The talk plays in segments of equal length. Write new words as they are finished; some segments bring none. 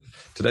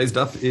Today's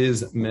daf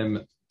is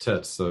Mem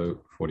Tet,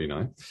 so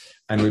 49,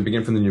 and we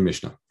begin from the new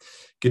Mishnah.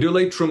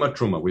 Gidulei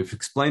Truma. We've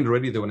explained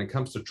already that when it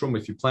comes to Truma,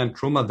 if you plant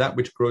Truma, that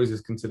which grows is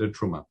considered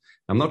Truma.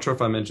 I'm not sure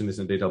if I mentioned this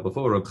in detail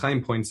before. Reb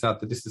Chaim points out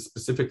that this is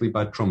specifically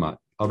by Truma.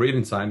 I'll read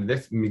inside.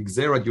 This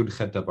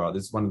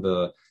is one of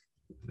the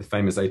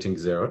famous 18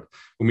 Gzerot.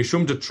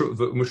 Mishum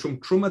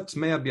Truma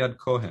Tmeya Biad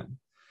Kohen.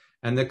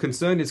 And the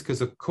concern is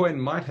because a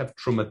Kohen might have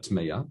Truma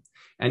Tmeya.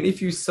 And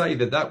if you say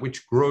that that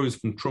which grows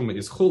from Truma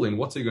is Chulin,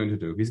 what's he going to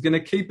do? He's going to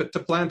keep it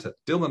to plant it.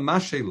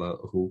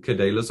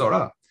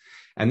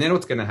 And then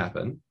what's going to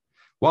happen?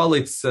 While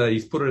he's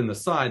put it in the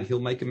side, he'll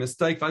make a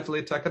mistake,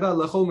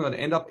 and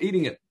end up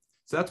eating it.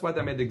 So that's why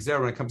they made the Gzera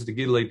when it comes to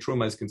Gidulei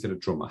Truma is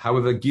considered Truma.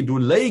 However,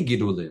 Gidulei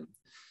Gidulim,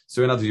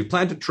 so in other words, you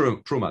planted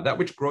Truma, that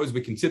which grows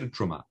we consider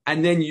Truma,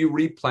 and then you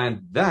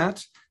replant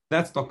that,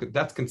 that's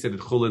considered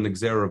Chulin. The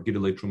Gzera of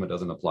Gidulei Truma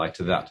doesn't apply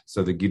to that.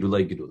 So the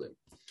Gidulei Gidulim.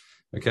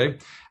 Okay?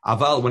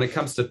 Aval, when it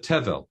comes to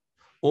Tevel,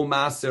 or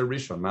Maaser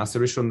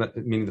Rishon,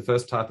 meaning the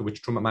first type of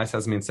which Truma Ma'is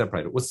has been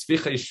separated, or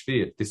Svichei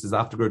Shvir, this is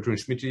after growing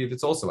Shmiti,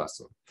 it's also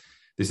Asur.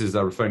 This is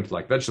referring to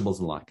like vegetables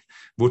and like.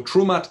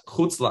 V'trumat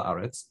chutz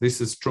la'aretz.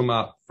 This is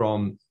truma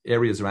from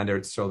areas around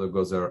Eretz Yisrael that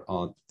goes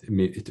on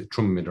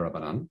truma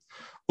midrabanan.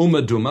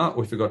 Umaduma,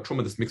 or if you got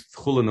truma that's mixed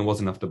with chulin and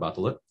wasn't enough to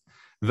battle it.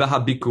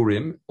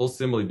 V'habikurim. Also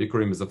similarly,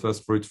 bikurim is the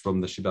first fruit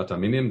from the Shivat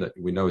Aminim that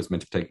we know is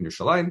meant to be taken to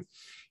Yerushalayim.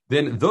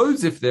 Then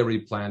those, if they're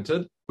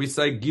replanted, we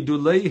say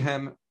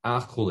giduleihem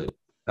achulin.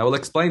 I will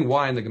explain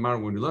why in the Gemara,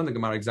 when we learn the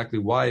Gemara, exactly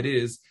why it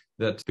is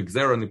that the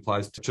Gzera only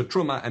applies to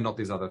truma and not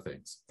these other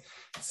things.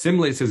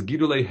 Similarly, it says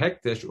Gidulei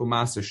Hekdesh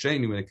U'Maaser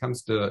Sheni. When it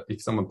comes to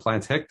if someone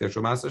plants Hekdesh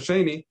or Maaser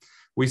Sheni,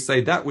 we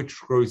say that which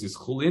grows is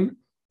Chulin.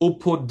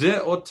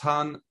 Upode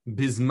Otan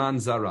Bizman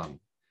Zaram.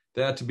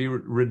 They are to be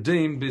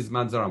redeemed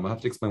Bizman Zaram. We'll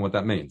have to explain what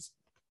that means.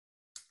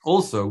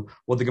 Also,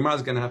 what the Gemara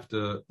is going to have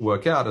to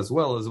work out as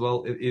well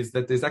is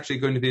that there's actually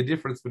going to be a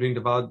difference between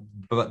Davar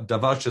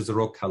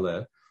Shezarok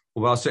Kaleh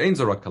or Davar She'ein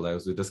Zarok Kaleh,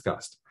 as we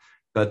discussed.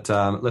 But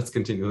let's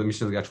continue. The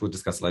Mishnah actually will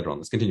discuss later on.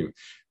 Let's continue.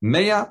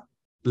 Mea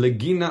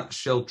Legina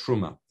Shel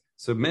Truma.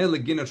 So Mea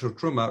Legina Shel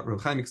Truma,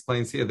 Reb Chaim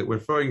explains here that we're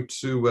referring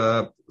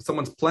to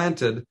someone's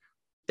planted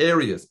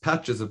areas,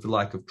 patches of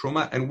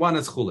Truma, and one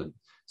is Chulin.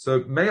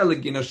 So Mea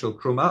Legina Shel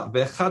Truma,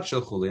 Ve'echad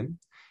Shel Chulin.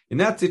 In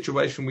that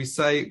situation, we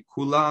say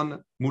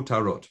Kulan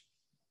Mutarot.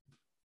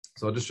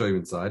 So I'll just show you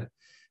inside.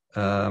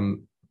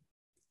 In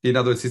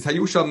other words, it's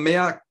Hayusha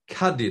Mea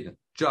Kadin,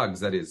 jugs,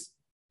 that is.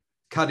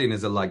 Kadin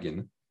is a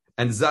lagin.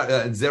 And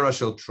Zera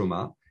Shel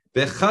Truma,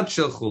 Ve'echad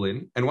Shel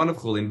Chulin, and one of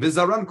Chulin,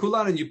 V'zaran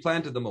Kulan, and you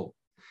planted them all.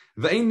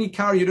 Ve'ein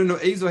Nikar, you don't know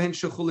Ezo Hen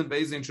Shel Chulin,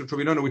 Ve'ezo Hen Shel Truma,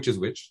 you don't know which is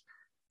which.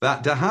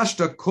 That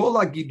Dahashta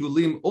Kola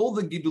Gidulim, all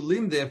the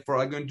Gidulim therefore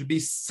are going to be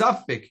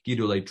Safek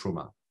Gidulei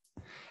Truma.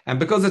 And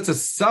because it's a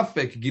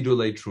Safek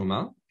Gidulei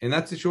Truma, in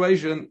that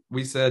situation,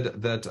 we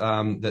said that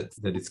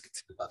it's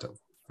considered batel,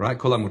 right?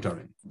 Kola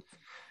Mutarim.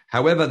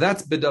 However,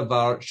 that's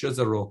Bidavar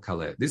Shezaro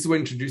Kaleh. This is where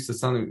it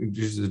introduces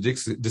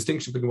a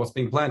distinction between what's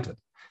being planted.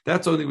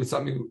 That's only with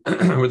something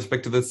with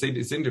respect to the seed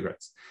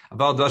disintegrates.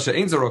 About Dasha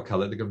Ein Zarok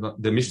Kaleh,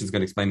 the Mishnah is going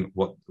to explain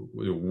what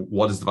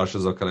is the Vasha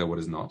Zarok Kaleh, what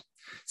is not.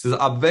 It says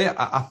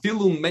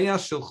Afilu Mea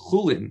Shel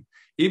Chulin,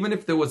 even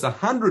if there was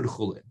 100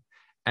 Chulin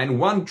and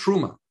one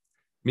Truma,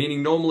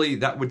 meaning normally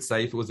that would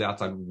say if it was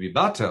outside it would be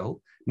Batel.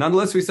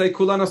 Nonetheless, we say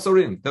Kulan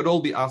Asurim. They'd all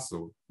be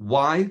Asur.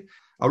 Why?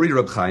 I'll read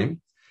Reb Chaim. It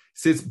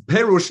says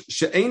Perush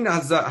She'ein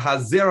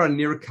Hazera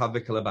Nirka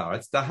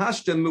V'Kalabaretz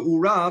Dahashta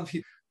Me'urav.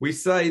 We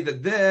say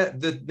that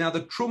now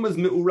the Truma is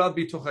Me'urav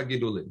B'tocha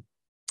Gidulim.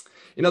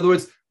 In other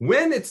words,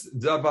 when it's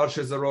Davar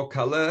Shezarok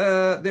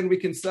Kaleh, then we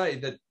can say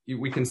that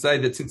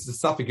since the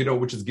Safek,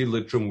 which is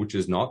Gidulei Truma, which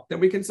is not, then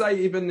we can say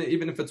even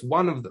if it's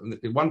one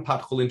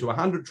part Chul into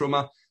 100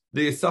 Truma,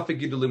 the Safek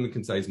Gidulim we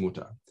can say is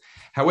Mutar.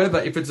 However,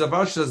 if it's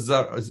Davar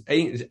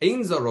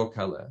She'ein Zarok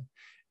Kaleh,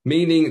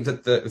 meaning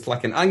that it's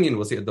like an onion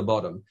was here at the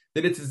bottom,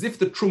 then it's as if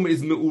the Truma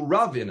is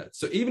Me'urav in it.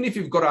 So even if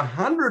you've got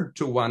 100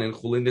 to 1 in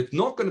Chulin, it's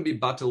not going to be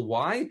Batel.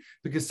 Why?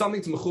 Because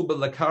something's Mechubah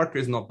Lakarka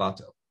is not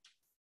Batel.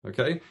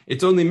 Okay?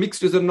 It's only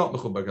mixtures that are not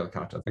Mechubah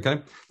Lakarka.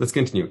 Okay? Let's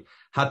continue.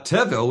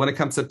 HaTevel, when it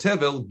comes to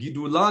Tevel,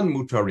 Gidulan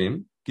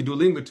Mutarim,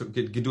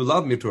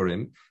 Gidulav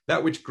Mutarim,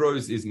 that which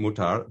grows is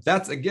Mutar.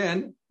 That's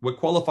again, we're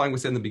qualifying, we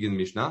said in the beginning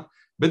of Mishnah,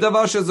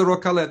 B'davar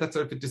Shezarok Kaleh, that's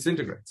if it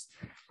disintegrates.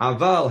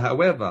 Aval,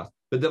 however,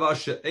 B'davar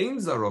She'ein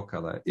Zarok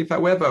Kaleh,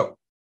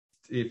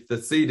 if the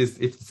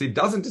seed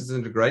doesn't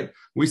disintegrate,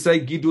 we say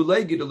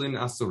Gidulei Gidulin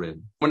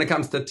Asurim. When it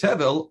comes to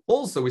Tevel,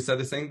 also we say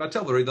the same about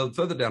Tevel. Read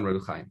further down,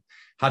 Reb Chaim.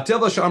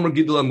 HaTevel she'amr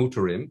Gidula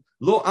Mutarim,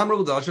 lo amr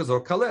B'davar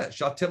Shezarok Kaleh,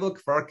 she'Tevel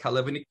Kfar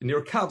Kaleh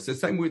Nirkav. So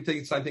same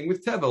thing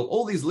with Tevel.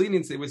 All these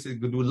leniency, we say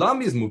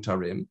Gidulam is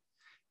Mutarim.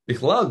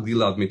 Bichlal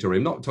Gilad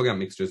Mitarim, not talking about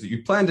mixtures.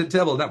 You plant a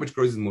tevel, that which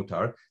grows is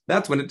mutar,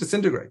 that's when it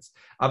disintegrates.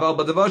 Aval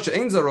B'davar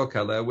she'ein zarok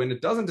kaleh, when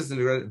it doesn't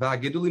disintegrate,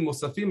 v'hagidulim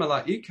musafim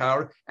ala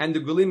ikar, and the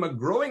gulim are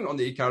growing on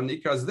the ikar, and the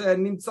ikar is there,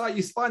 nimtza,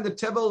 you find the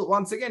tevel,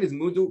 once again, is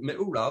mudu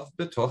me'urav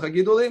b'toch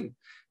hagidulim.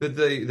 That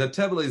the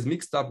tevel is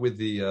mixed up with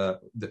the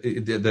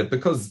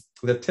because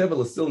that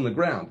tevel is still in the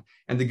ground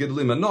and the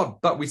gidulim are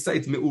not, but we say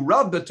it's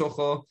me'urab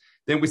betocho,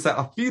 then we say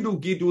afidu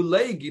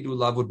gidulei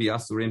gidulav would be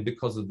asurim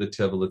because of the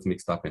tevel that's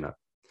mixed up in it.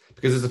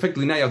 Because it's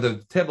effectively now you have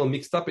the tevel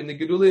mixed up in the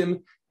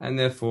gidulim, and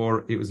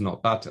therefore it was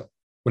not batel.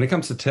 When it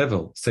comes to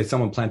tevel, say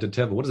someone planted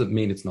tevel, what does it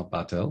mean it's not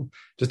batel?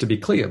 Just to be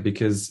clear,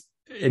 because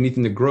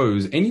anything that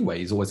grows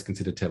anyway is always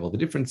considered tevel. The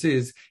difference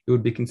is it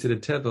would be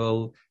considered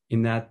tevel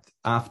in that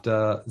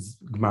after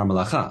Gmar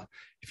Malacha.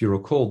 If you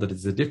recall that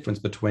it's a difference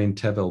between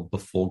tevel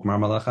before Gmar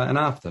Malacha and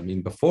after. I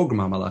mean, before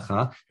Gmar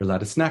Malacha, you're allowed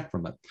to snack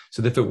from it.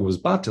 So if it was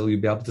batel,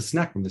 you'd be able to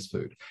snack from this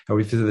food.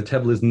 However, if the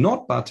tevel is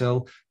not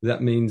batel,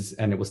 that means,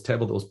 and it was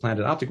tevel that was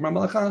planted after Gmar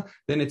Malacha,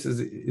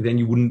 then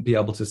you wouldn't be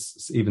able to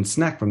even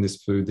snack from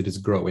this food that is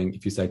growing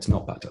if you say it's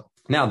not batel.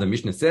 Now, the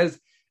Mishnah says,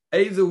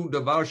 what's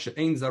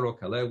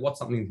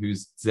something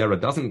whose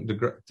zera doesn't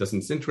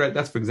disintegrate?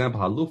 That's, for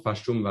example, haluf,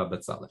 hashum,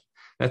 v'abatzalef.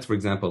 That's, for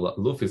example,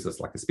 haluf is just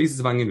like a species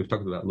of onion. We've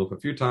talked about haluf a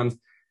few times.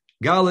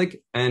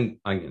 Garlic and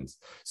onions.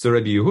 So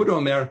Rabbi Yehuda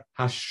Omer,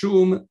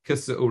 hashum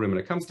keseurim. When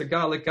it comes to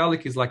garlic,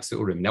 garlic is like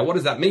seurim. Now, what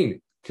does that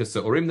mean?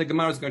 Keseurim, the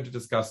Gemara is going to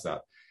discuss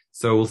that.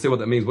 So we'll see what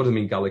that means. What does it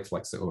mean garlic's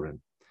like seurim?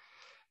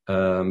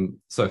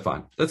 So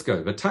fine. Let's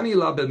go. V'tani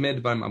la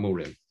b'med b'am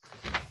amurim.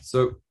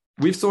 So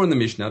we saw in the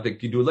Mishnah that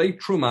gidulei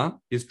truma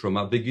is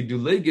truma, the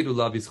gidulei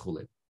gidulav is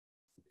chulei.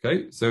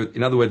 Okay, so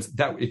in other words,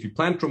 that if you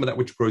plant truma, that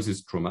which grows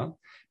is truma.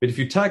 But if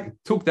you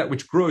took that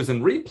which grows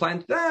and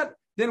replant that,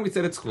 then we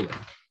said it's chulei.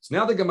 So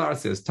now the Gemara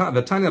says,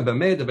 "V'tanya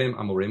b'med b'am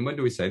amurim." When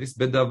do we say this?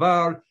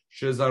 B'davar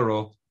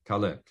shezaro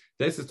kaleh.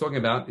 This is talking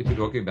about if you're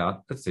talking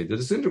about, let's say, the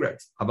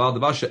disintegrates. About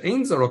davar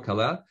she'ein zaro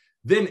kaleh,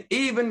 then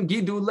even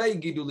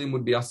gidulei gidulim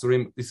would be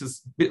asurim. This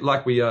is a bit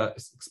like we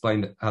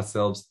explained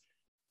ourselves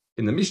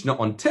in the Mishnah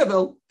on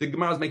tevel. The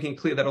Gemara is making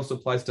clear that also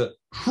applies to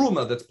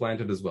truma that's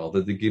planted as well.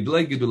 That the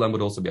gidulei gidulim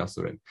would also be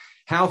asurim.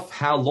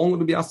 How long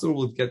would it be asurim?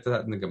 We'll get to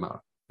that in the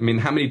Gemara. I mean,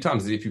 how many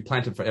times? If you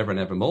plant it forever and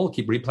ever more,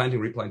 keep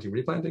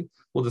replanting,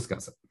 we'll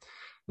discuss it.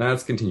 Now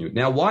let's continue.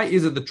 Now, why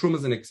is it that truma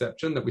is an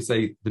exception? That we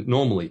say that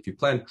normally, if you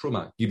plant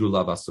truma,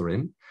 gidulav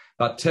asurim,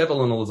 but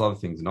tevel and all those other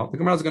things not. The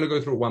Gemara is going to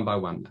go through it one by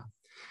one now.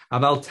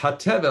 Aval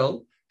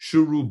tatevel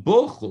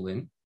shurubo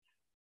chulin.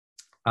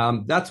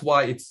 That's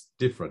why it's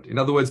different. In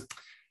other words,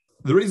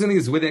 the reason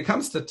is when it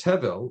comes to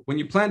tevel, when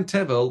you plant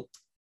tevel,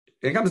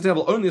 when it comes to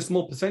tevel, only a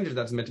small percentage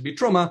that's meant to be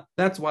truma.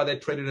 That's why they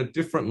treated it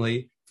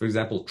differently. For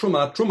example,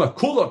 truma,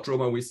 kulot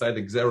truma, we say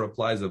the gzera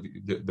applies of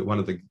the one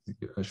of the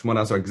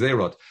Shmona Asar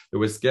gzerot. They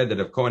were scared that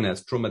if Kohen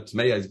has truma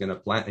tmeya, he's going to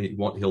plant,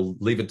 he'll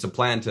leave it to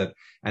plant it,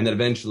 and then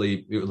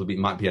eventually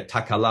might be a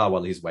takala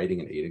while he's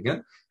waiting and eating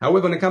it.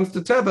 However, when it comes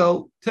to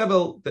tevel,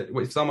 that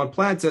if someone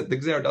plants it, the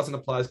gzera doesn't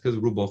apply because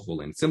rubo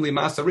chulin. Similarly,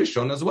 masa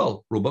rishon as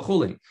well, rubo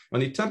chulin.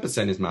 Only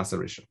 10% is masa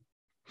rishon.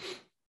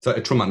 So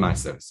a trumat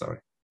maaser, sorry,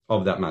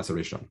 of that maaser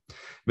rishon.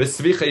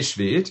 V'svichei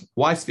shvi'it.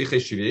 Why svichei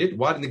shvi'it?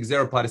 Why didn't the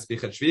gzera apply to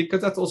svichei shvi'it?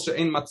 Because that's also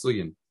ein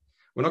matzuyin.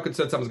 We're not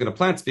concerned someone's going to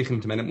plant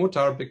svichim to menet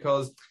mutar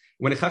because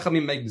when the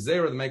chachamim make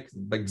gzera, they make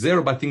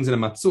gzera by things in a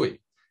matzui.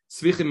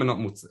 Svichim are not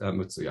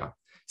mutzuya.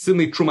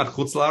 Similarly, trumat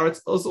chutz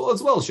laaretz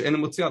as well. She'en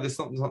mutzuya. This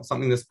is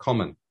something that's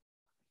common.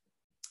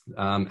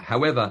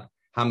 However,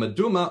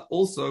 Hamaduma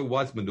also,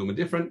 why is Maduma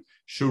different?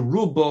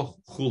 Shurubo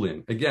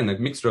chulin. Again, a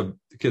mixture of,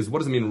 because what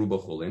does it mean,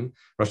 rubo chulin?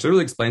 Rashi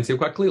really explains here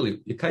quite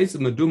clearly. The case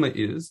of Maduma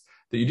is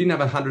that you didn't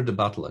have 100 to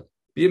battle it.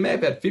 But you may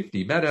have had 50,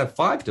 you may have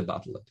 5 to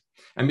battle it.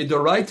 And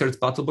midoraita, it's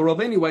battle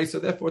barov anyway, so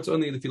therefore it's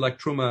only if you like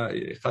truma,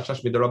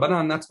 chashash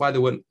midorabanan, that's why they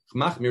weren't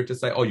machmir to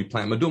say, oh, you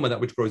plant Maduma, that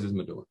which grows is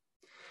Maduma.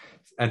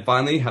 And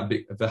finally,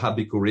 the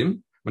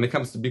habikurim. When it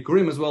comes to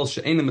bikurim as well,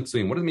 she'enim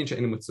mitzuyin. What does it mean,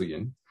 she'enim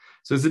mitzuyin?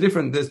 So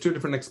there's 2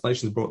 different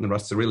explanations brought in the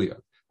Rosh Sirilio.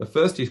 The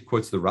first, he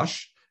quotes the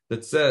Rush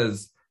that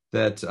says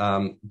that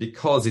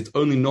because it's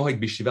only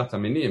noheg b'shivat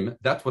aminim,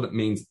 that's what it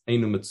means,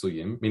 einu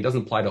mitzuyim. I mean, it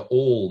doesn't apply to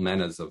all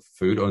manners of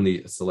food,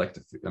 only a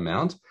selective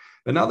amount.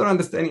 Another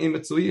understanding in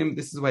mitzuyim,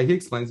 this is why he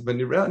explains, that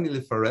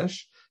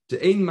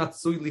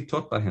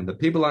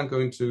people aren't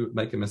going to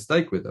make a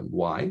mistake with them.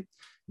 Why?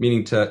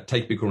 Meaning to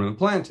take bikurim and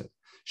plant it.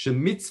 Because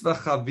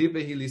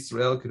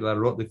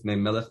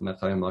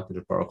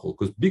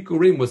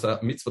bikurim was a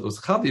mitzvah that was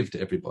chaviv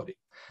to everybody.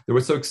 They were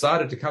so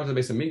excited to come to the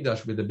base of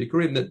Mikdash with the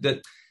bikurim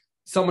that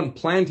someone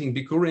planting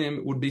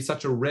bikurim would be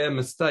such a rare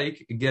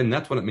mistake. Again,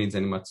 that's what it means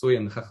in matzui,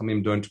 and the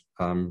chachamim don't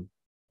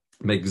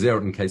make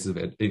zerot in cases of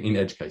in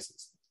edge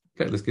cases.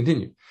 Okay, let's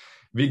continue.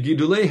 We say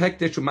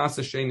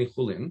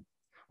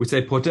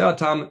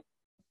poteatam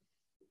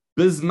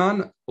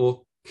bizman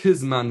or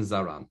kizman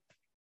zaram.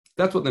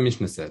 That's what the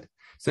Mishnah said.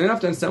 So you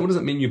have to understand, what does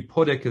it mean you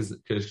podek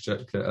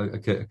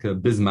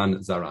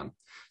bizman zaran?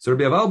 So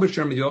Rabbi Aval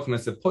B'Shem Yochanan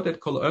said,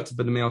 podet kol eretz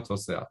b'dmei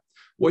otosea.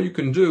 What you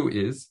can do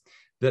is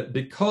that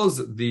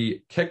because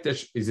the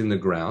kekdesh is in the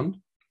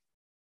ground,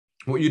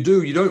 what you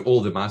do, you don't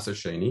all the Maser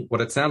Sheni. What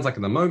it sounds like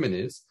in the moment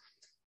is,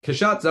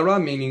 keshat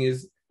zaran, meaning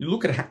is, you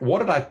look at what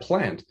did I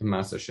plant in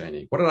Maser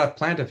Sheni? What did I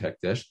plant of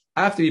hekdesh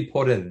after you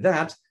potted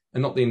that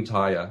and not the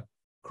entire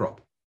crop,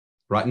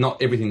 right?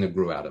 Not everything that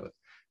grew out of it.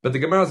 But the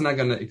Gemara is now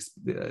going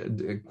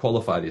to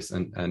qualify this,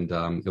 and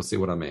you'll see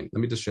what I mean. Let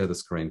me just share the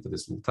screen for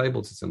this little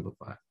table to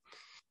simplify.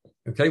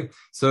 Okay,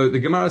 so the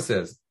Gemara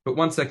says, but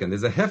one second,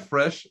 there's a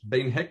hefresh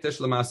bein hekdesh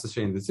l'maaseh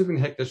sheni. There's different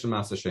hekdesh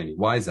l'maaseh sheni.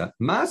 Why is that?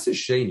 Maaseh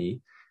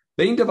sheni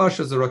bein davar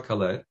shezarok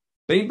kaleh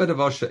bein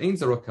b'davar she'ein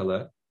zarok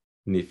kaleh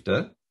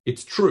nifta.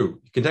 It's true.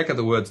 You can take out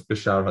the words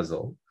b'shar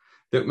hazol.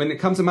 That when it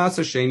comes to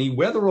maaseh sheni,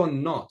 whether or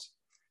not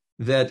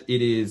that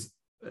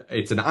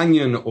it's an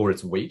onion or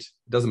it's wheat,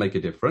 it doesn't make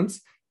a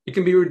difference. It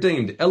can be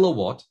redeemed. Ella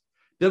what?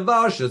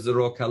 Davar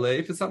shezarok kaleh.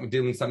 If it's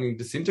something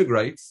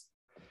disintegrates.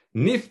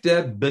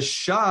 Nifta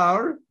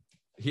b'shar.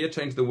 Here,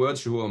 change the word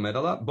shuhu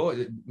medala.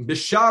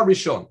 Bishar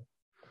rishon.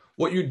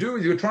 What you do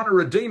is you're trying to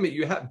redeem it.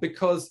 You have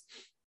because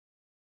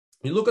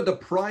you look at the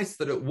price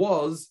that it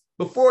was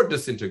before it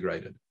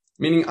disintegrated.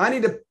 Meaning, I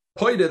need a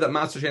poida that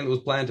Maaseh Sheni was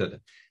planted.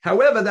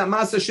 However, that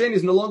Maaseh Sheni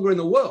is no longer in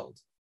the world.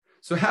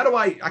 So how do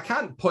I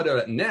can't poida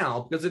it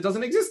now because it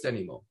doesn't exist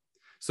anymore.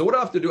 So what do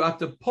I have to do? I have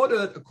to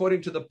poida it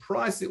according to the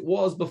price it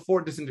was before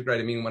it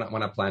disintegrated. Meaning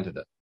when I planted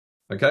it.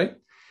 Okay.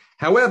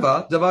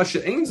 However, davar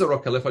she'ein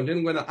zarok kaleh, if I'm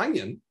dealing with an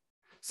onion.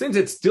 Since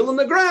it's still in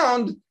the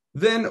ground,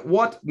 then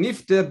what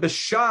nifte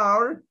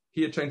b'shar,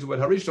 here change the word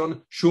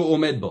harishon, shu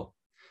omedbo.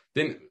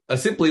 Then I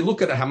simply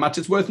look at how much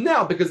it's worth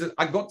now because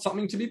I got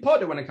something to be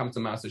potted when it comes to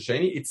Maaseh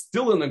Sheni. It's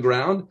still in the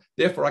ground,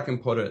 therefore I can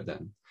potter it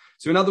then.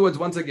 So in other words,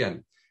 once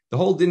again, the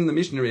whole din in the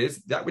Mishnah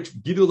is that which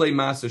gidulei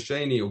Maaseh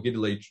Sheni or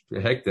gidulei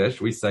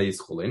hekdesh, we say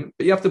is chulin,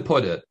 but you have to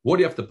potter it. What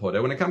do you have to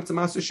potter? When it comes to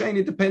Maaseh Sheni,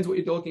 it depends what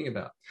you're talking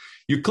about.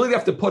 You clearly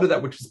have to potter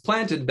that which is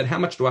planted, but how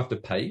much do I have to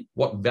pay?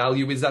 What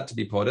value is that to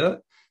be potted?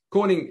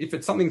 If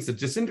it's something that's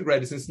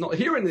disintegrated, since it's not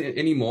here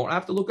anymore, I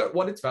have to look at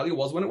what its value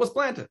was when it was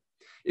planted.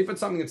 If it's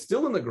something that's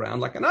still in the ground,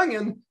 like an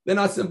onion, then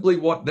I can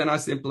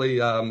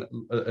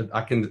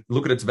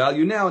look at its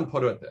value now and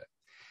put it there.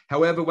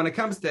 However, when it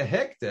comes to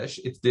hekdesh,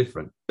 it's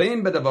different.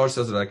 When it comes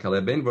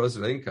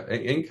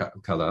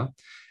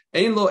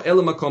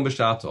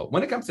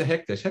to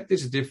hekdesh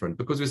is different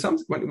because if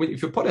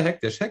you put a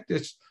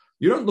hekdesh,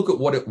 you don't look at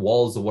what it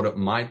was or what it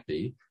might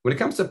be. When it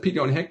comes to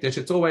pidyon hekdesh,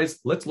 it's always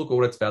let's look at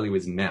what its value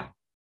is now.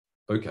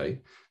 Okay,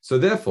 so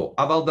therefore,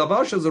 aval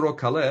davar shezarok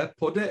kaleh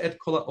podeh et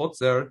kol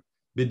ha'otzer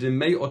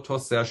b'demei oto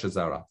se'er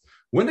shezara.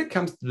 When it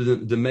comes to the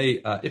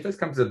demei, if it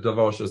comes to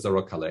davar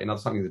shezarok kaleh,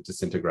 another something that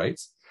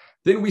disintegrates,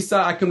 then we say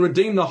I can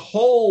redeem the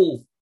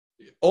whole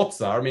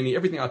otzar, meaning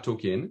everything I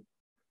took in,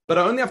 but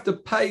I only have to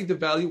pay the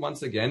value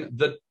once again,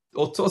 the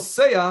oto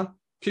se'er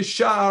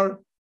kishar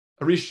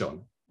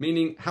rishon,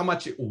 meaning how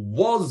much it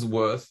was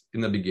worth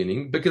in the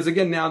beginning, because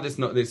again now there's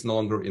no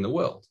longer in the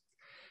world.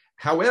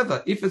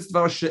 However, if it's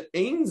dvar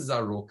she'ein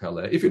zarok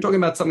kaleh, if you're talking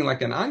about something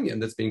like an onion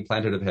that's being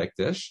planted of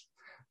hekdesh,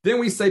 then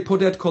we say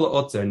podet kol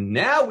ha'otzer.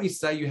 Now we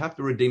say you have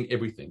to redeem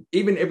everything,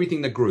 even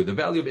everything that grew, the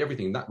value of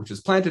everything, that which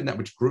is planted and that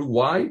which grew.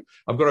 Why?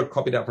 I've got to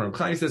copy that from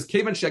Rabbi. He says,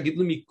 kevan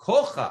she'agidlim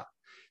mikocha,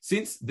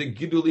 since the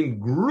gidulim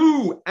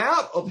grew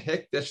out of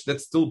hekdesh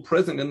that's still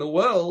present in the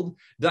world,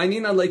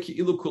 dainina leiki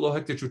ilu kulo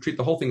hekdesh, you treat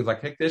the whole thing as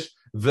like hekdesh,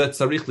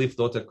 v'tzarich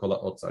liftot et kol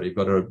ha'otzer. You've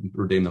got to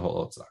redeem the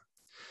whole otzar.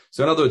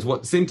 So in other words,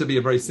 what seemed to be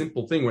a very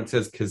simple thing when it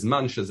says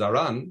kizman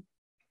shazaran,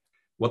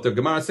 what the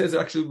Gemara says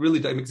actually really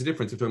makes a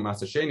difference between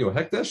Maaseh Sheni or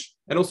hekdesh,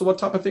 and also what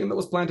type of thing that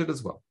was planted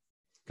as well.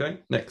 Okay,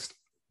 next.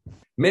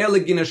 Mea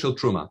legina shel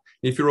truma.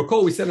 If you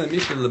recall, we said in the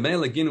Mishnah the mea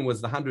legina was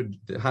the 100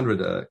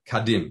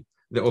 kadim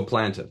that were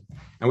planted,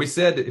 and we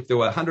said if there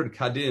were 100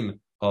 kadim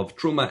of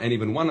truma and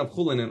even one of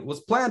chulin and it was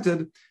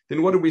planted,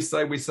 then what do we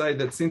say? We say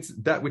that since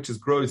that which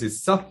grows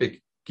is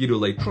safik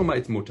gidulei truma,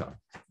 it's mutar.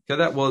 Okay,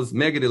 that was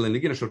megadil and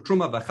legina shel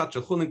truma v'achat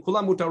shel chulin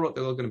kulam mutarot.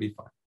 They're all going to be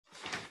fine.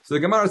 So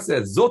the Gemara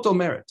says zoto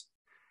merit.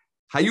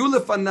 Hayu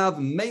lefanav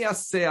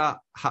meyasea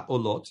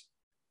haolot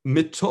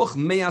mitoch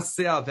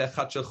meyasea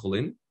v'achat shel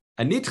chulin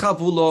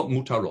anitchavu lo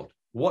mutarot.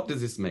 What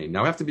does this mean?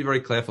 Now we have to be very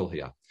careful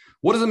here.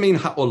 What does it mean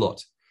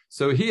haolot?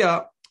 So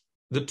here,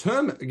 the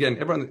term again,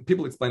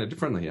 people explain it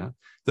differently here.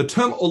 The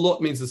term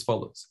olot means as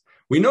follows.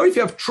 We know if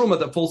you have truma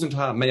that falls into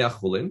meya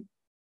chulin,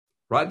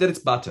 right, that it's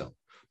batel.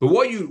 But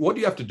what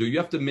do you have to do? You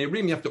have to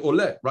merim, you have to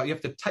olet, right? You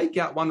have to take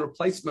out one,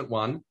 replacement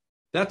one.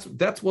 That's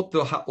what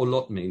the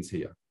ha'olot means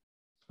here.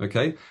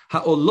 Okay?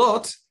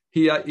 Ha'olot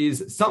here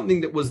is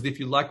something that was, if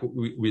you like,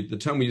 with the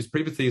term we used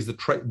previously is the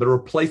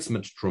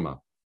replacement truma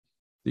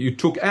that you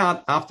took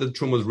out after the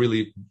truma was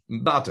really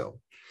batel.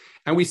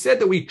 And we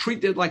said that we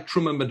treat it like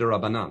truma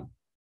midarabanan.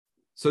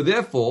 So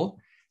therefore,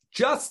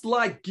 just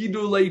like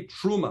gidulei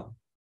truma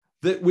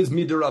that was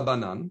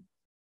midarabanan,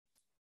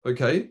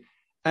 okay,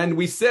 and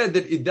we said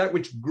that that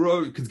which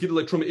grows, because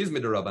gidulei truma is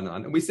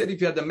midarabanan, and we said if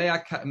you had the mea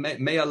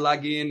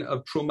lagin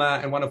of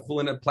truma and one of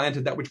chulin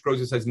planted, that which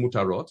grows, it says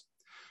mutarot.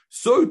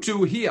 So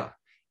too here,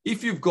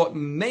 if you've got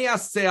mea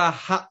sea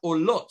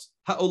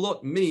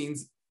ha'olot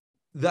means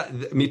that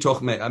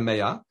mitoch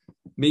mea,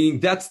 meaning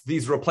that's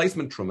these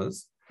replacement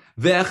trumas.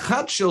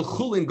 Ve'achat shel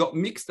chulin got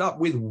mixed up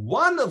with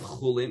one of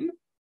chulin,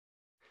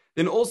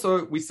 then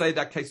also we say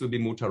that case would be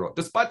mutarot.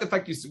 Despite the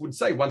fact you would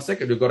say, 1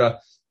 second,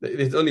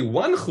 there's only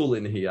one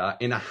chulin here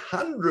in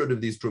 100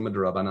 of these truma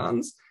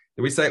d'rabanans,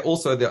 We say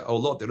also there are a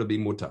lot that will be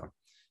mutar.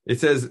 It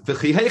says, I'll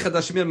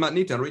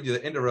read you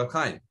the end of Rav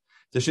Chaim,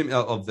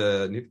 of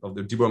the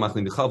Dibur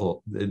Machlin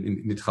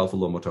Nitchalfu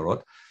Lo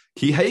Motarot.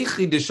 We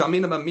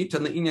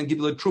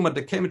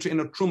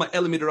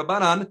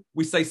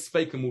say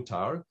Sfeika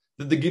Mutar,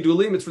 that the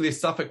Gidulim, it's really a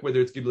suffix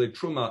whether it's Gidulei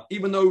Truma,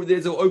 even though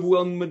there's an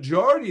overwhelming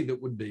majority that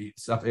would be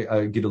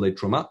Gidulei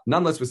Truma.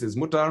 Nonetheless, we say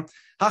Mutar.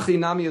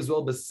 Hachinami as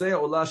well, B'sei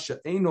Ola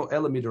She'eno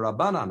Ela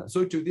Midrabanan.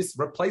 So to this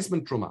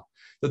replacement Truma,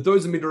 that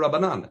those are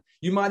Midrabanan.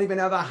 You might even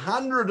have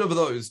 100 of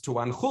those to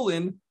one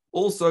Chulin.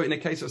 Also, in a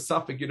case of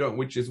suffix, you don't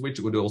which it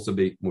would also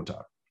be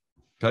Mutar.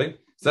 Okay?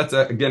 So that's,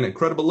 again,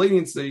 incredible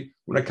leniency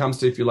when it comes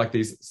to, if you like,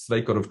 these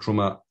Sveikot of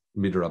Truma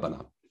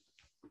Midrabanan.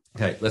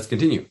 Okay, let's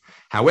continue.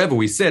 However,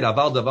 we said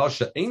aval davar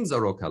she'ein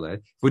zaro kaleh.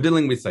 If we're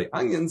dealing with, say,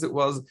 onions,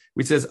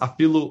 we says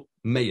afilu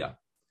meya,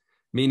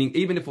 meaning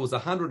even if it was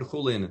 100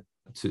 chulin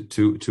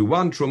to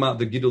one truma,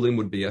 the gidulim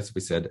would be, as we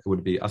said, it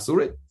would be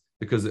asurit,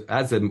 because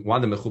as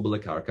one the mechubel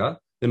karka,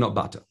 they're not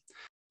bata.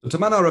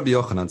 Tamana Rabbi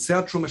Yochanan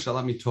se'at truma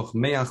shalom mitoch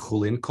meya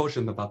chulin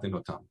kosher mevatin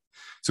hotam.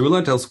 So we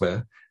learned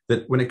elsewhere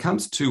that when it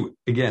comes to,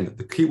 again,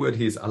 the key word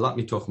here is alat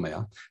mitoch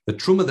meya, the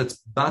truma that's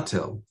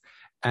batel.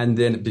 And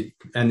then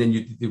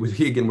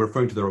here again, we're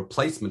referring to the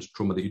replacement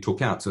truma that you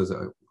took out.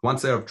 So one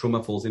seir of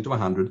truma falls into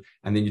 100,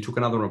 and then you took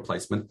another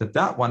replacement.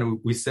 That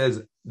one, we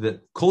says that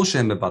kol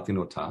shem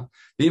bebatinota,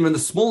 even the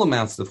small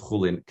amounts of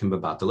chulin can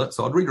bebatel it.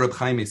 So I'd read Reb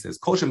Chaim says,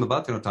 kol shem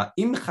bebatinota,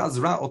 im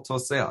chazra oto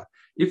seir.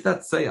 If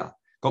that seir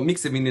got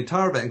mixed in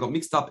nitarva and got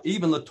mixed up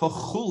even letoch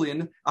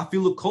chulin,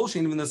 afilu kol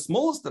shem, even the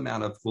smallest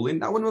amount of chulin,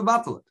 that wouldn't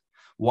bebatel it.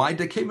 Why?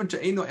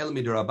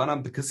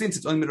 Because since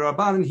it's only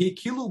midrabanan, he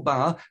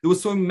kiluba, there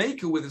was so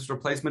maker with his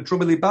replacement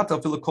truma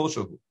libata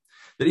filakoshahu,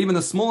 that even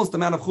the smallest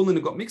amount of chulin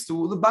that got mixed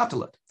with the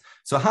battle it.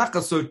 So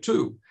haka, so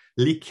too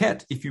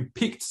liket. If you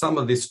picked some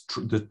of this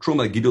the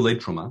truma gidulei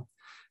truma,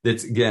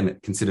 that's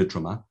again considered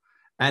truma,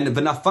 and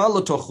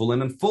v'nafal to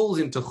chulin and falls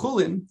into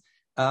chulin,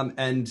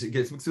 and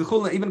gets mixed with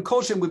chulin, even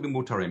koshem would be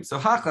mutarim. So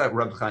haka,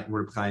 Reb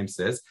Chaim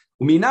says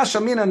umina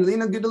shamina and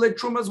lina gidulei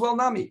truma as well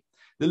nami.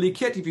 The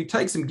liket, if you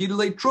take some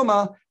gidulei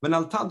truma, when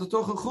al tam to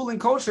chulin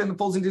kosher and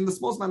falls into the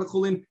smallest amount of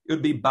chulin, it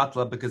would be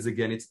batla, because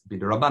again it's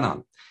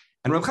bidarabanan.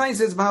 And Rav Chaim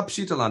says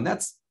v'hapshitalan.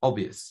 That's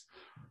obvious.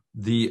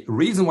 The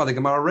reason why the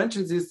Gemara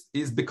mentions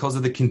is because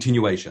of the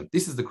continuation.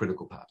 This is the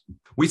critical part.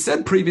 We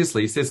said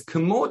previously, it says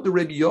Kamod the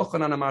Rabbi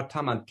Yochanan amar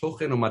taman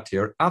tochen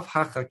umatir af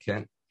hacha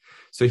ken.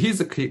 So here's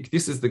the key.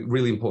 This is the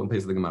really important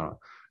piece of the Gemara.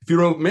 If you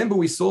remember,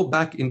 we saw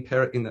back in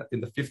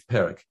the fifth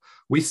parak,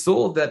 we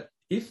saw that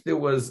if there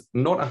was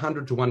not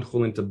 100 to 1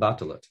 chulin to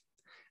battle it,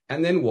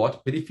 and then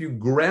what? But if you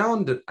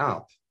ground it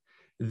up,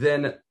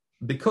 then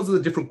because of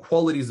the different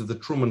qualities of the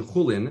trum and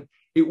chulin,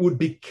 it would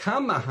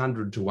become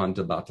 100 to 1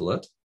 to battle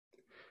it.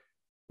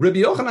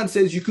 Rabbi Yochanan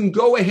says you can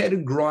go ahead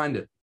and grind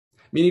it,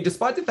 meaning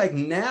despite the fact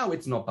now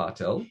it's not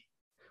batel,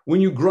 when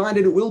you grind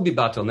it, it will be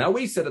batel. Now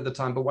we said at the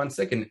time, but 1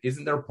 second,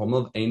 isn't there a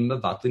problem of ein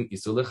mevatlin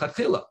isur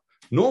lechatchila?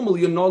 Normally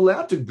you're not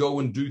allowed to go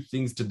and do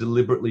things to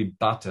deliberately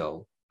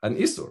batel an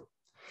isur.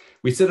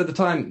 We said at the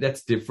time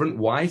that's different.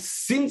 Why?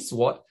 Since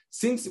what?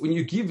 Since if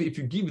you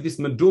give this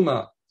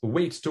meduma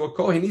wheat to a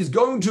kohen, he's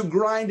going to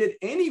grind it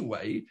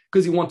anyway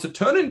because he wants to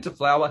turn it into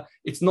flour.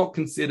 It's not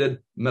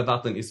considered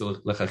mevatlin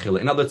isur lechachila.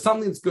 In other words,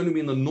 something that's going to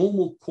be in the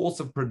normal course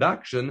of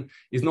production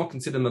is not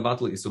considered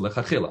mevatlin isur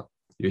lechachila.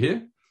 You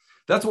hear?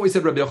 That's what we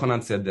said. Rabbi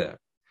Yochanan said there.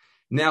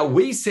 Now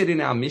we said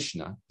in our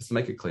Mishnah, just to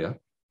make it clear,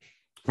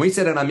 we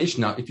said in our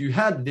Mishnah, if you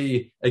had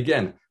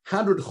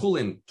 100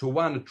 chulin to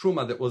 1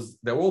 truma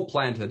they were all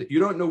planted, you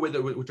don't know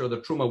which are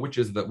the truma, which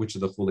are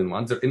the chulin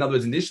ones. In other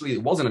words, initially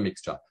it wasn't a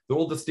mixture; they're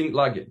all distinct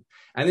lagin,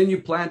 and then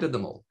you planted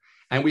them all.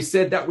 And we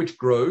said that which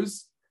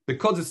grows,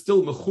 because it's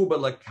still mechuba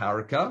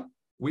lakarka.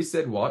 We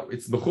said what?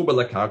 It's mechuba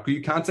lakarka.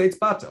 You can't say it's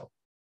batel.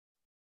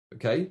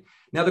 Okay.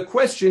 Now the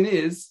question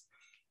is,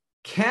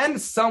 can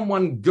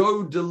someone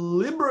go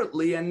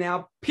deliberately and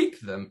now pick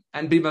them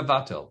and be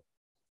mevatel?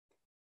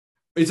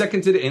 Is that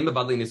considered in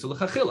mevatel nisul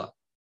chachila?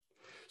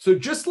 So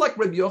just like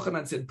Rabbi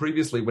Yochanan said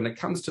previously, when it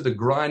comes to the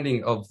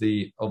grinding of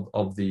the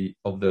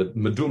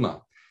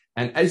meduma,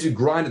 and as you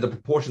grind it, the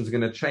proportions are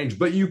going to change,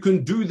 but you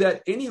can do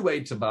that anyway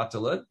to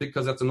batel it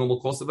because that's a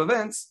normal course of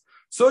events.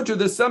 So too,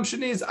 the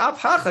assumption is af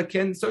hacha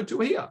ken, so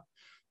too here,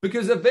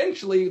 because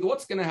eventually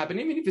what's going to happen,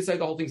 even if you say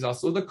the whole thing's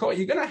asur,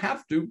 you're going to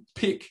have to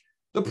pick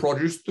the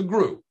produce to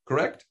grew,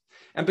 correct?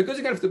 And because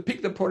you're going to have to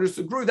pick the produce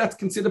to grew, that's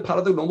considered part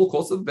of the normal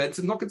course of events.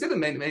 It's not considered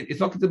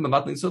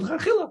mevatlin isur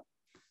chachila.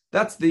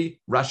 That's the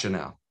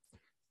rationale.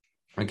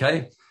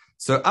 Okay,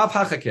 so av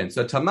hachaken.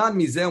 So taman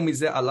mizeh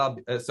mizeh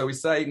alab. So we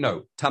say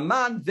no.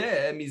 Taman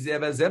there mizeh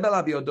v'zebel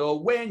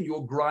abiodo. When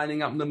you're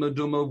grinding up the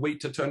meduma wheat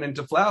to turn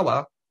into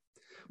flour,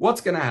 what's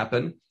going to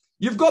happen?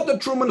 You've got the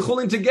trum and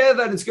chulin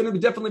together, and it's going to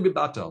definitely be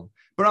batel.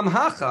 But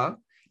amhacha,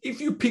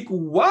 if you pick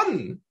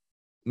one,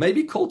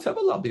 maybe kol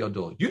tevel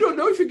abiodo. You don't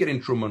know if you're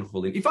getting trum and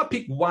chulin. If I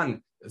pick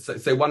one,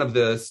 say one of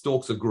the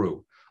stalks of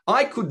grew,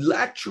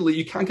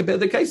 you can't compare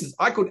the cases.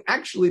 I could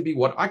actually be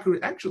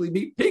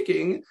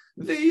picking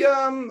the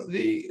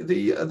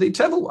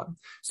tevel one.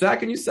 So how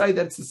can you say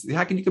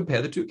how can you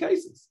compare the two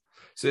cases?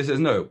 So he says,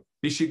 no.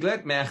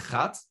 Bishiglet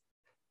me'achat.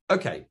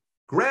 Okay,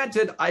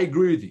 granted, I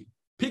agree with you.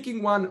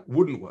 Picking one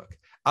wouldn't work.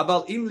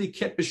 Aval im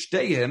liket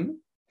b'shteihem,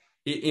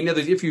 in other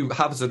words, if you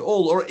harvest it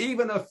all, or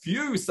even a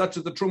few, such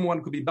as the Truma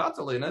one could be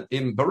battle in it,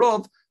 in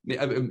Barov, then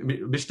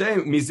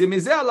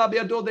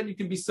you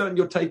can be certain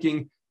you're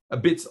taking a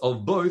bits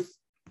of both.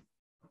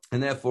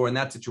 And therefore, in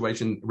that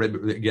situation,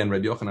 again,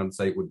 Rabbi Yochanan would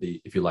say it would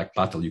be, if you like,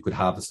 battle, you could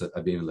harvest it.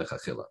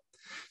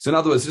 So in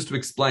other words, just to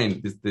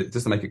explain,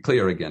 just to make it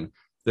clear again,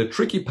 the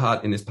tricky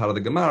part in this part of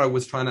the Gemara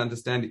was trying to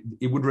understand,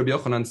 would Rabbi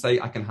Yochanan say,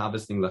 I can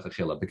harvest in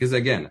lechachila? Because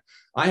again,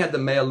 I had the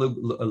mea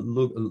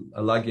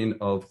lagin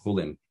of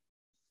chulin,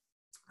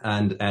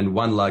 and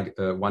one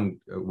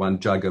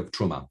jug of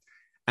truma,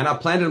 and I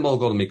planted them all,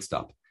 got mixed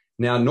up.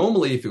 Now,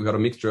 normally, if you've got a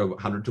mixture of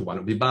 100 to 1, it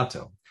would be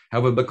batel.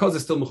 However, because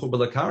it's still mechubar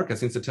lekarka,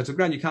 since it's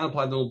tetragram, you can't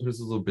apply the normal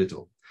principles of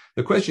bittul.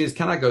 The question is,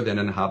 can I go then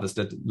and harvest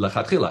it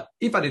lechatchila?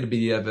 If I did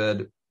be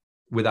ever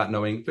without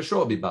knowing, for sure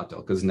it'll be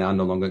batel, because now I'm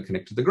no longer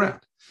connected to the ground.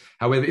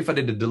 However, if I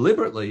did it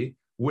deliberately,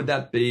 would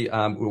I be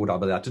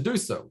allowed to do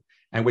so?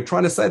 And we're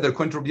trying to say that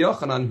according to Rabbi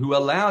Yochanan, who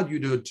allowed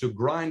you to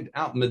grind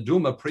out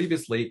meduma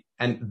previously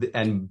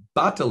and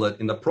battle it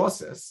in the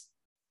process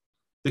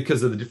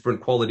because of the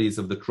different qualities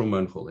of the truma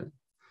and chulin.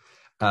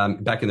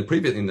 Back in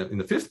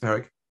the fifth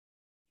parak,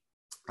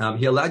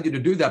 he allowed you to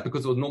do that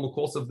because it was normal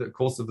course of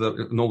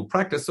the normal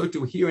practice. So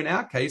too here in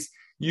our case,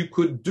 you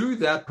could do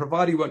that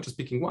provided you weren't just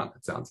picking one.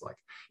 It sounds like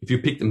if you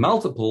picked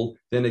multiple,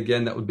 then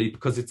again that would be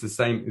because it's the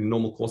same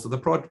normal course of the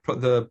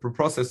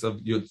process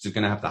of you're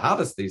going to have to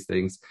harvest these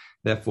things.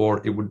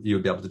 Therefore, you'd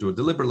be able to do it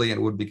deliberately,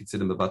 and it would be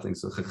considered mevatling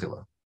so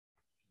chechila.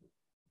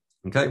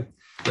 Okay,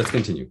 let's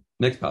continue.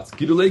 Next part.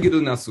 Gidulei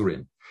gidul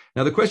nasurim.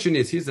 Now the question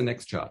is, here's the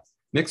next chart.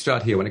 Next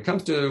chart here. When it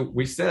comes to,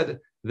 we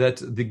said that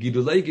the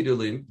gidulei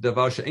gidulim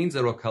davar she'ein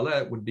zero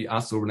kaleh would be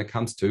asur when it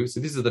comes to. So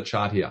this is the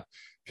chart here.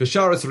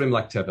 Shashar asurim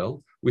like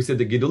tevel. We said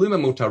the gidulim are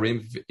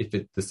mutarim if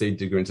the seed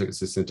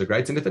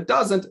disintegrates, and if it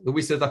doesn't,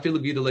 we said afilu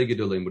gidulei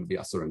gidulim would be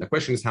asurim. The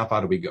question is, how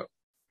far do we go?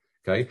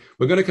 Okay,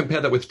 we're going to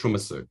compare that with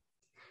trumasu.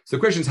 So the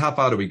question is, how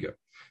far do we go?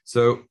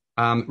 So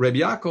Rabbi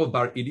Yaakov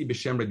bar Idi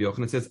b'shem Rabbi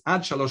Yochanan says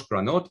ad shalosh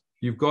granot.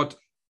 You've got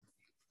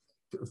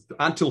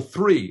until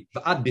 3.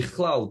 The ad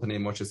bichlal Panei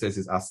Moshe says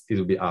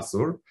it'll be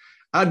asur.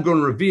 Ad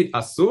gon revid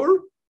asur.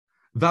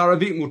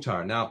 Varavit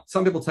mutar. Now,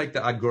 some people take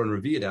the ad gon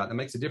revid out. It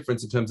makes a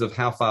difference in terms of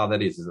how far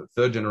that is. Is it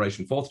 3rd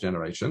generation, 4th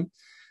generation?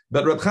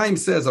 But Reb Chaim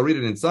says, I'll read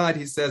it inside.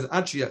 He says,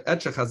 ad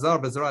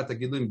shechazar bezarat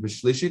hagilim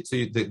b'shlishit. So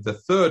the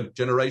 3rd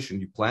generation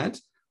you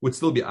plant would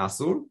still be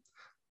asur.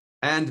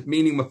 And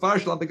meaning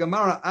mafarish la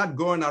begamara ad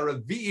gon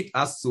aravit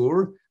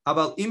asur.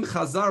 Aval im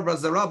chazar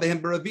v'zara behem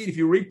beravid. If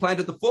you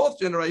replanted the 4th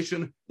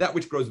generation, that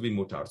which grows will be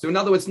mutar. So in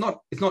other words,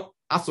 it's not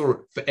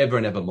asur forever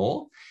and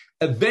evermore.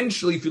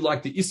 Eventually, if you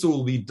like, the isur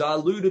will be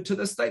diluted to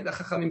the state that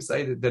Chachamim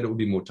say that it will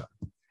be mutar.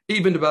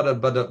 Even about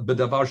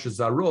davar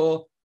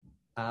shezaro,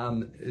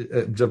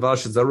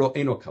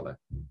 eno kale.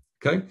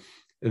 Okay,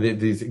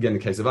 these again the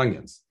case of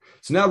onions.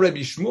 So now Rabbi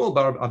Shmuel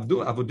bar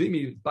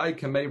Avodimi by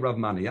Kamei Rav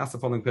Mani asked the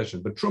following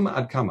question: but truma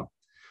ad kama?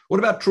 What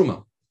about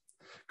truma?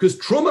 Because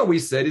truma, we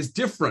said, is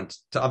different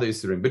to other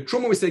isurim. But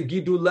truma, we said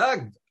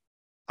gidulag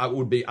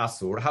would be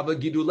asur. However,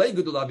 gidulei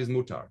gidulav is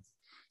mutar.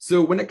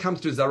 So when it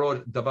comes to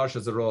zaro davar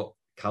shezaro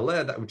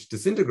kaleh, that which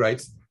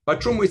disintegrates, by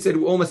truma we said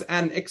we almost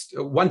add an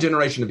extra 1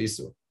 generation of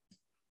isur.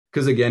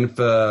 Because again,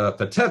 for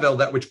tevel,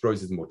 that which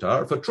grows is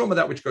mutar. For truma,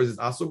 that which grows is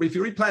asur. But if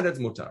you replant it, it's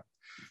mutar.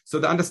 So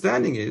the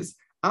understanding is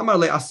amar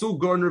le asur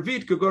gorn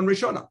revit gorn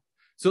rishona.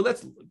 So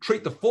let's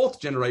treat the 4th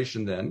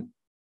generation then,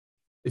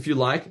 if you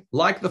like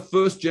the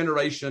 1st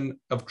generation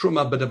of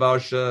truma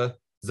b'davar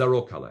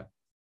zaro kaleh.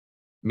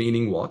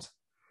 Meaning what?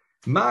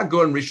 Ma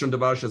gorn rishon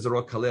davar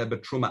zaro kaleh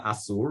b'truma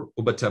asur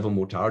u'b'tevel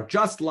mutar.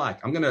 Just like,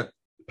 I'm going to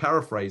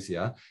paraphrase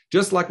here,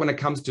 just like when it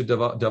comes to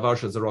davar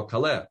zaro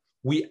kaleh,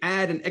 we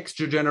add an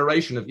extra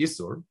generation of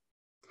isur.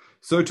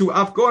 So to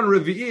afgon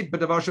revi'it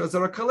b'davar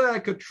zaro kaleh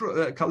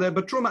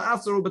b'truma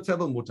asur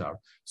u'b'tevel mutar.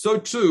 So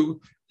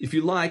too, if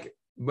you like,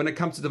 when it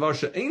comes to davar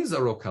she'ein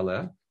zaro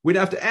kaleh, we'd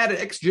have to add an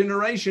extra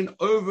generation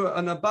over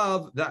and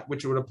above that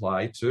which would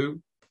apply to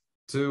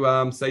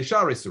say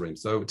shar isurim,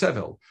 so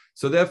tevel.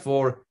 So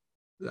therefore,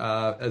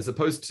 as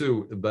opposed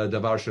to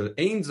davar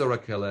she'ein zaro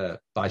kaleh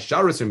by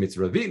shar isurim, it's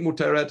revit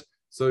muteret.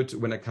 So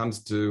when it comes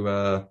to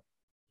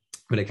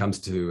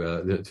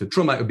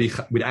truma, it would be,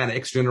 we'd add an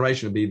extra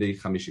generation, it would be the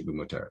chamishi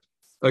b'muteret.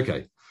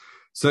 Okay,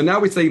 so now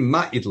we say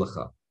ma'id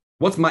lecha.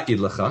 What's ma'id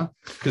lecha?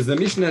 Because the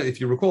Mishnah,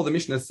 if you recall, the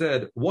Mishnah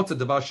said, what's a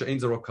davar she'ein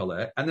zaro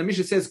kaleh? And the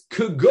Mishnah says,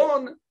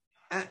 kagon,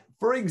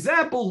 for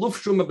example,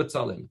 lufshuma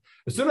betzalim.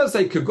 As soon as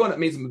I say kagon, it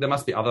means there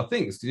must be other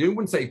things. You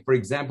wouldn't say, for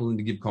example, and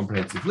to give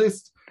comprehensive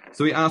list.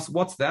 So he asks,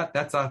 what's that?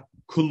 That's a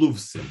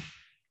kuluvsim.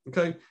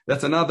 Okay,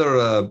 that's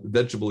another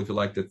vegetable, if you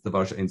like, that's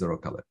davar she'ein zaro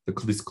kaleh,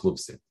 this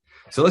kuluvsim.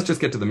 So let's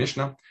just get to the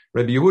Mishnah.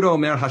 Rabbi Yehuda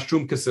Omer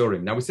Hashum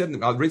Kesurim. Now we said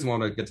the reason why I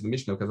want to get to the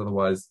Mishnah because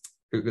otherwise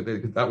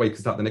That way you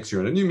can start the next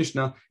year in a new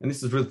Mishnah. And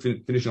this is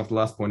really finishing off the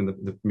last point in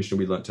the Mishnah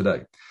we learned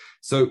today.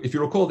 So if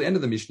you recall at the end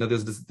of the Mishnah, Rabbi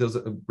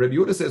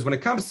Yehuda says, when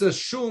it comes to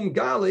shum,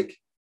 garlic,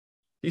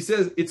 he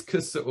says it's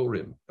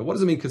kasa'urim. And what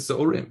does it mean,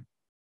 kasa'urim?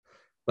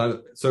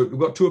 So we've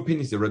got two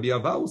opinions here. Rabbi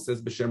Avahu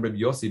says, B'Shem Rabbi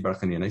Yossi Bar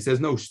Chanina. He says,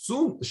 no,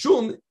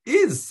 shum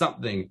is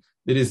something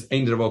that is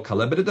ein davar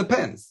kaleh, but it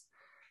depends.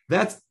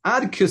 That's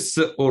ad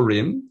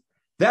kasa'urim.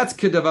 That's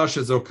kedavar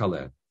shezor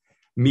kaleh.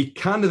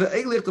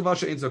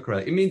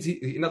 It means,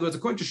 in other words,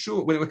 according to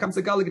shum, when it comes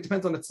to garlic, it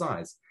depends on its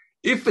size.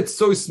 If it's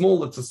so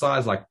small, it's a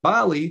size like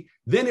barley,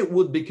 then it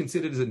would be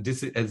considered as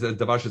a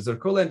davar shezor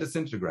kaleh and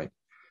disintegrate.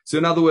 So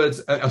in other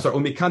words,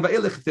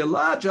 if they're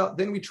larger,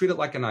 then we treat it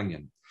like an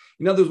onion.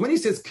 In other words, when he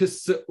says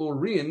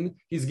kasa'urin,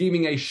 he's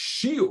giving a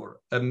shiur,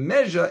 a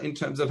measure in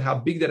terms of how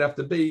big they'd have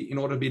to be in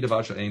order to be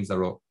davar she'ein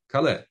zaro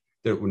kaleh.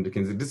 They wouldn't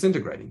consider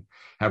disintegrating.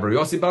 However,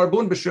 Yossi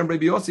Barbun b'shem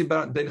Rabbi Yossi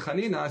ben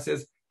Chanina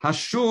says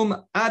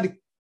hashum ad,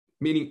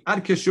 meaning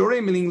ad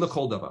kashurim, meaning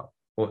l'chol davar.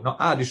 Or not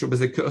ad, yishur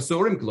b'zeh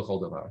kasa'urim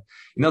l'chol davar.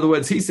 In other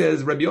words, he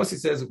says, Rabbi Yossi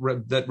says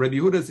that Rabbi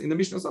Yehuda's in the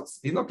Mishnah,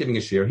 he's not giving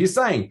a shiur. He's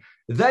saying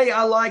they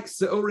are like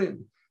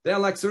sa'urim. They are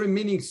like sa'urim,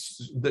 meaning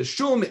the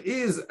shum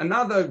is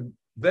another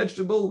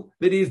vegetable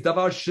that is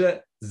davar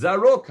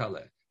she'zaro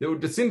kaleh. They will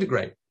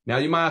disintegrate. Now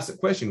you might ask the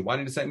question: why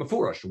did it say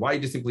mafurash? Why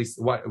did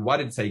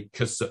it say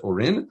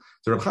kasa'urin?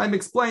 So Reb Chaim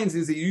explains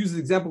is he uses the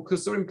example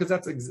kasa'urin because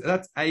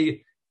that's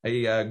a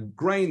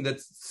grain that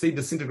seed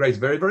disintegrates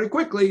very, very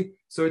quickly.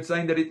 So it's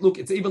saying that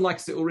it's even like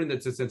sa'urin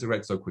that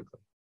disintegrates so quickly.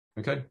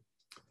 Okay.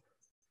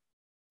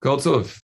 Kol tov.